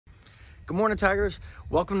Good morning, Tigers.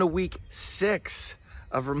 Welcome to week 6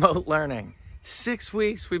 of remote learning. 6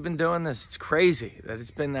 weeks we've been doing this. It's crazy that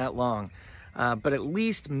it's been that long. But at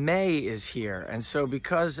least May is here. And so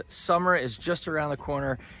because summer is just around the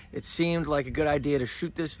corner, it seemed like a good idea to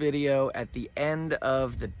shoot this video at the end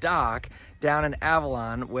of the dock down in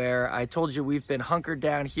Avalon, where I told you we've been hunkered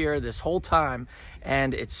down here this whole time,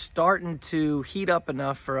 and it's starting to heat up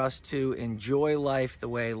enough for us to enjoy life the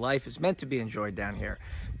way life is meant to be enjoyed down here.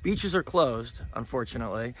 Beaches are closed,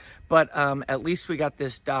 unfortunately, but at least we got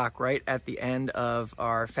this dock right at the end of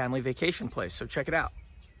our family vacation place, so check it out.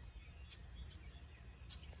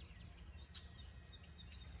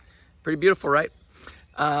 Pretty beautiful, right?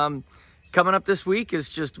 Coming up this week is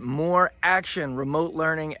just more action, remote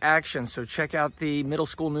learning action. So check out the middle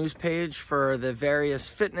school news page for the various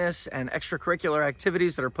fitness and extracurricular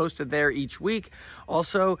activities that are posted there each week.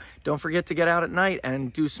 Also, don't forget to get out at night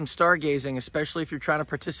and do some stargazing, especially if you're trying to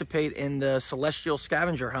participate in the celestial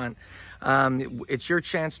scavenger hunt. It's your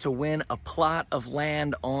chance to win a plot of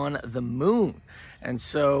land on the moon. And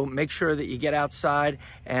so make sure that you get outside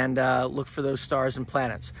and look for those stars and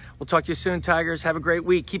planets. We'll talk to you soon, Tigers. Have a great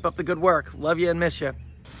week. Keep up the good work. Love you and miss you.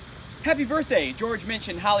 Happy birthday, George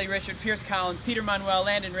Minchin, Holly Richard, Pierce Collins, Peter Manuel,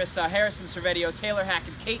 Landon Rista, Harrison Cervedio, Taylor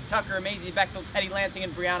Hackett, Kate Tucker, Maisie Bechtel, Teddy Lansing,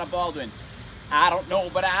 and Brianna Baldwin. I don't know,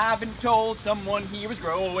 but I've been told someone here is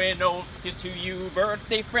growing old. Here's to you,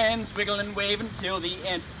 birthday friends, wiggle and wave until the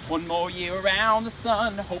end. One more year around the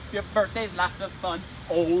sun, hope your birthday's lots of fun.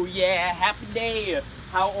 Oh yeah, happy day.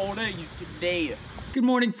 How old are you today? Good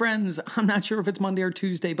morning, friends. I'm not sure if it's Monday or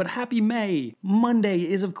Tuesday, but happy May. Monday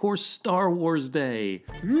is, of course, Star Wars Day.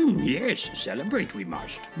 Yes, celebrate we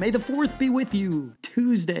must. May the 4th be with you.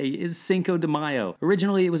 Tuesday is Cinco de Mayo.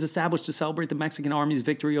 Originally, it was established to celebrate the Mexican Army's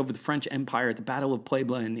victory over the French Empire at the Battle of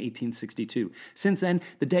Puebla in 1862. Since then,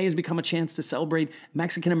 the day has become a chance to celebrate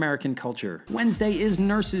Mexican-American culture. Wednesday is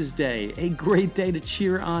Nurses Day, a great day to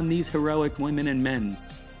cheer on these heroic women and men.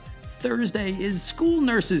 Thursday is School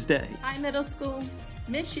Nurses Day. Hi, middle school.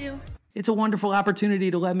 Miss you. It's a wonderful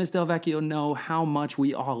opportunity to let Miss Del Vecchio know how much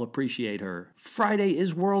we all appreciate her. Friday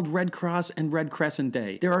is World Red Cross and Red Crescent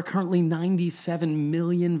Day. There are currently 97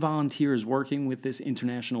 million volunteers working with this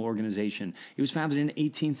international organization. It was founded in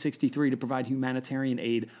 1863 to provide humanitarian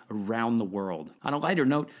aid around the world. On a lighter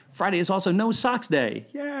note, Friday is also No Socks Day.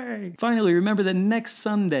 Yay! Finally, remember that next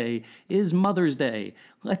Sunday is Mother's Day.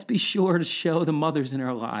 Let's be sure to show the mothers in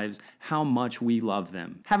our lives how much we love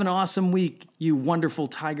them. Have an awesome week, you wonderful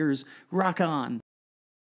Tigers. Rock on.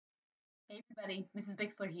 Hey everybody, Mrs.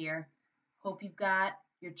 Bixler here. Hope you've got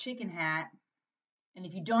your chicken hat. And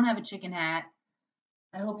if you don't have a chicken hat,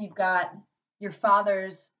 I hope you've got your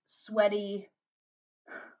father's sweaty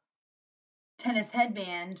tennis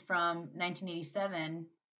headband from 1987.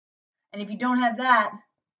 And if you don't have that,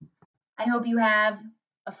 I hope you have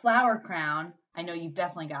a flower crown. I know you've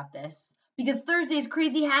definitely got this, because Thursday is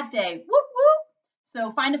Crazy Hat Day. Whoop whoop!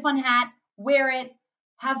 So find a fun hat, wear it,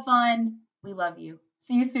 have fun. We love you.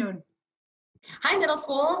 See you soon. Hi, middle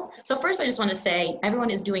school. So first, I just want to say everyone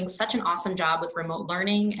is doing such an awesome job with remote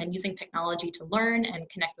learning and using technology to learn and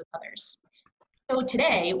connect with others. So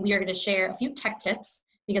today, we are going to share a few tech tips,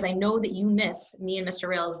 because I know that you miss me and Mr.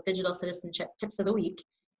 Rail's digital citizenship tips of the week.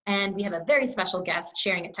 And we have a very special guest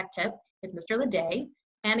sharing a tech tip. It's Mr. Leday.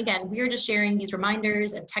 And again, we are just sharing these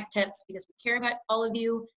reminders and tech tips because we care about all of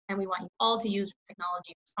you, and we want you all to use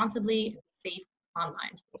technology responsibly and be safe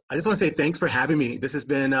online. I just want to say thanks for having me. This has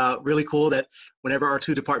been really cool that whenever our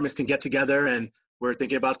two departments can get together and we're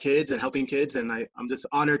thinking about kids and helping kids, and I'm just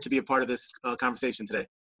honored to be a part of this conversation today.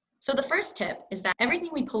 So the first tip is that everything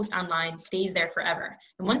we post online stays there forever.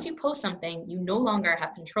 And once you post something, you no longer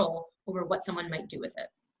have control over what someone might do with it.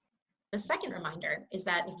 The second reminder is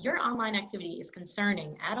that if your online activity is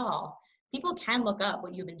concerning at all, people can look up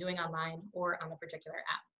what you've been doing online or on a particular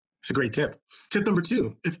app. It's a great tip. Tip number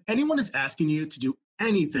 2, if anyone is asking you to do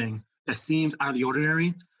anything that seems out of the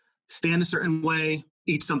ordinary, stand a certain way,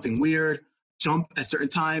 eat something weird, jump at certain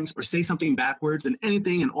times, or say something backwards, and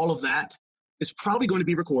anything and all of that is probably going to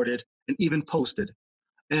be recorded and even posted.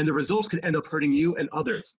 And the results could end up hurting you and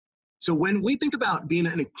others. So when we think about being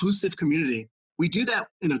an inclusive community, we do that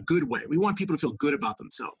in a good way. We want people to feel good about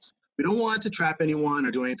themselves. We don't want to trap anyone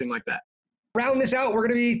or do anything like that. Round this out, we're going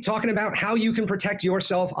to be talking about how you can protect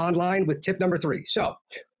yourself online with tip number 3. So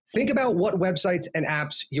think about what websites and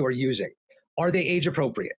apps you're using. Are they age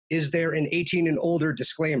appropriate? Is there an 18 and older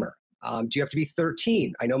disclaimer? Do you have to be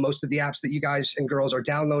 13? I know most of the apps that you guys and girls are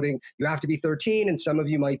downloading, you have to be 13, and some of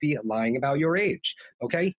you might be lying about your age,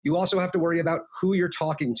 okay? You also have to worry about who you're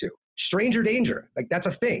talking to. Stranger danger, like that's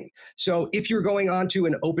a thing. So if you're going onto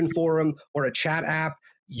an open forum or a chat app,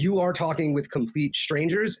 you are talking with complete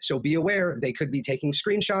strangers. So be aware, they could be taking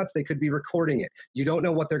screenshots, they could be recording it. You don't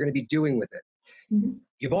know what they're going to be doing with it. Mm-hmm.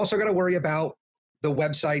 You've also got to worry about the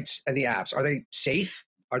websites and the apps. Are they safe?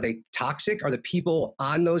 Are they toxic? Are the people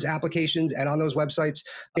on those applications and on those websites,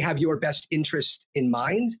 they have your best interest in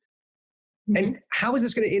mind? And how is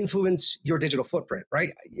this going to influence your digital footprint,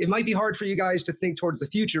 right? It might be hard for you guys to think towards the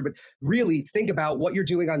future, but really think about what you're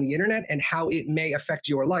doing on the internet and how it may affect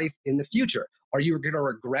your life in the future. Are you going to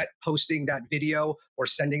regret posting that video or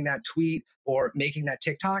sending that tweet or making that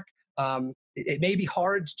TikTok? It may be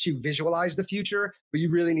hard to visualize the future, but you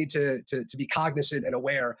really need to be cognizant and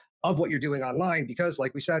aware of what you're doing online because,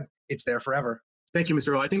 like we said, it's there forever. Thank you, Mr.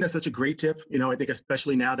 Earl. I think that's such a great tip. I think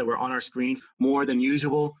especially now that we're on our screen more than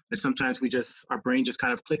usual, that sometimes our brain just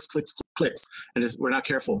kind of clicks, and we're not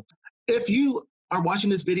careful. If you are watching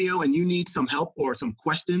this video and you need some help or some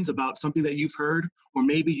questions about something that you've heard, or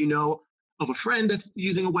maybe you know of a friend that's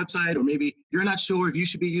using a website, or maybe you're not sure if you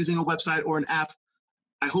should be using a website or an app,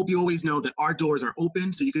 I hope you always know that our doors are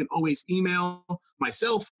open, so you can always email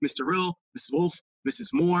myself, Mr. Earl, Mrs. Wolf,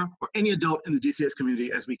 Mrs. Moore, or any adult in the GCS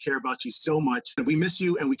community, as we care about you so much. And we miss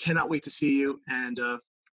you, and we cannot wait to see you, and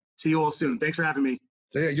see you all soon. Thanks for having me.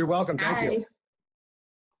 So, you're welcome. Thank you.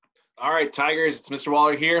 All right, Tigers, it's Mr.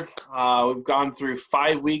 Waller here. We've gone through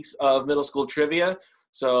 5 weeks of middle school trivia,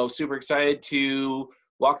 so super excited to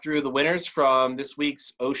walk through the winners from this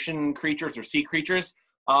week's ocean creatures or sea creatures.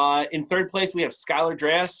 In third place, we have Skylar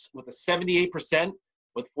Dreas with a 78%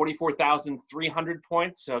 with 44,300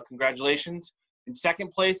 points, so congratulations. In second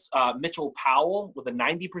place, Mitchell Powell with a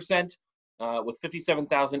 90% with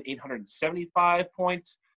 57,875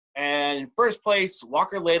 points. And in first place,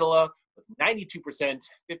 Walker Laidala with 92%,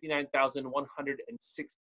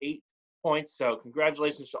 59,168 points. So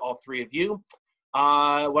congratulations to all three of you.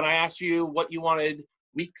 When I asked you what you wanted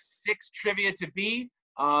week 6 trivia to be,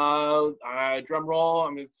 drum roll,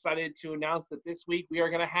 I'm excited to announce that this week we are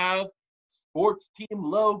going to have sports team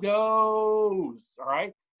logos. All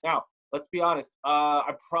right. Now, let's be honest.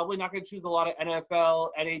 I'm probably not going to choose a lot of NFL,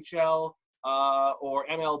 NHL, or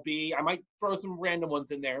MLB. I might throw some random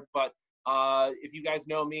ones in there, but if you guys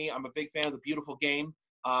know me, I'm a big fan of the beautiful game,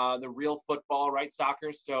 the real football, right?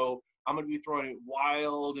 Soccer. So I'm going to be throwing it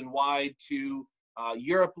wild and wide to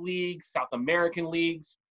Europe leagues, South American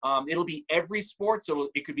leagues. It'll be every sport. So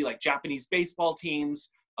it could be like Japanese baseball teams.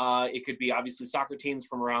 It could be obviously soccer teams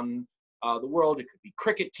from around the world. It could be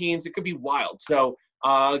cricket teams. It could be wild. So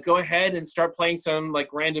go ahead and start playing some like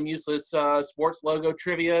random useless sports logo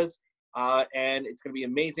trivias. And it's going to be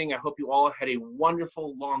amazing. I hope you all had a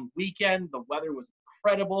wonderful long weekend. The weather was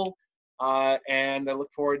incredible. And I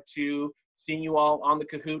look forward to seeing you all on the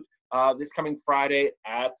Kahoot this coming Friday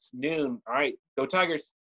at noon. All right, go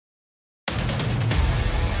Tigers.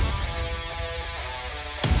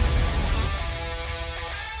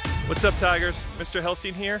 What's up, Tigers? Mr.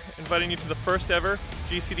 Helstein here, inviting you to the first ever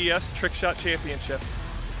GCDS Trick Shot Championship.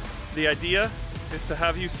 The idea is to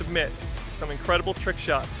have you submit some incredible trick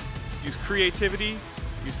shots. Use creativity,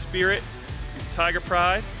 use spirit, use tiger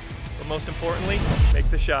pride, but most importantly, make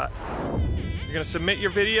the shot. You're gonna submit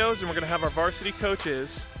your videos and we're gonna have our varsity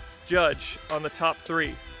coaches judge on the top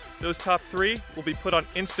 3. Those top 3 will be put on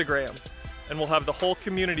Instagram and we'll have the whole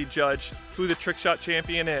community judge who the trick shot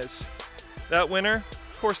champion is. That winner,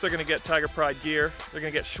 of course they're gonna get Tiger Pride gear, they're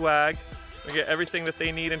gonna get swag, they're gonna get everything that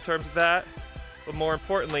they need in terms of that, but more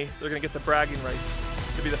importantly, they're gonna get the bragging rights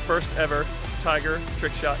to be the first ever Tiger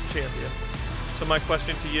Trick Shot Champion. So my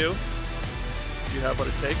question to you, do you have what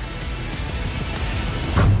it takes?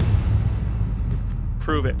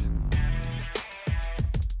 Prove it.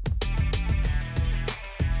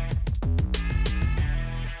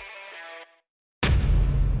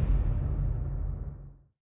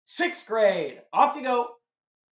 Sixth grade, off you go.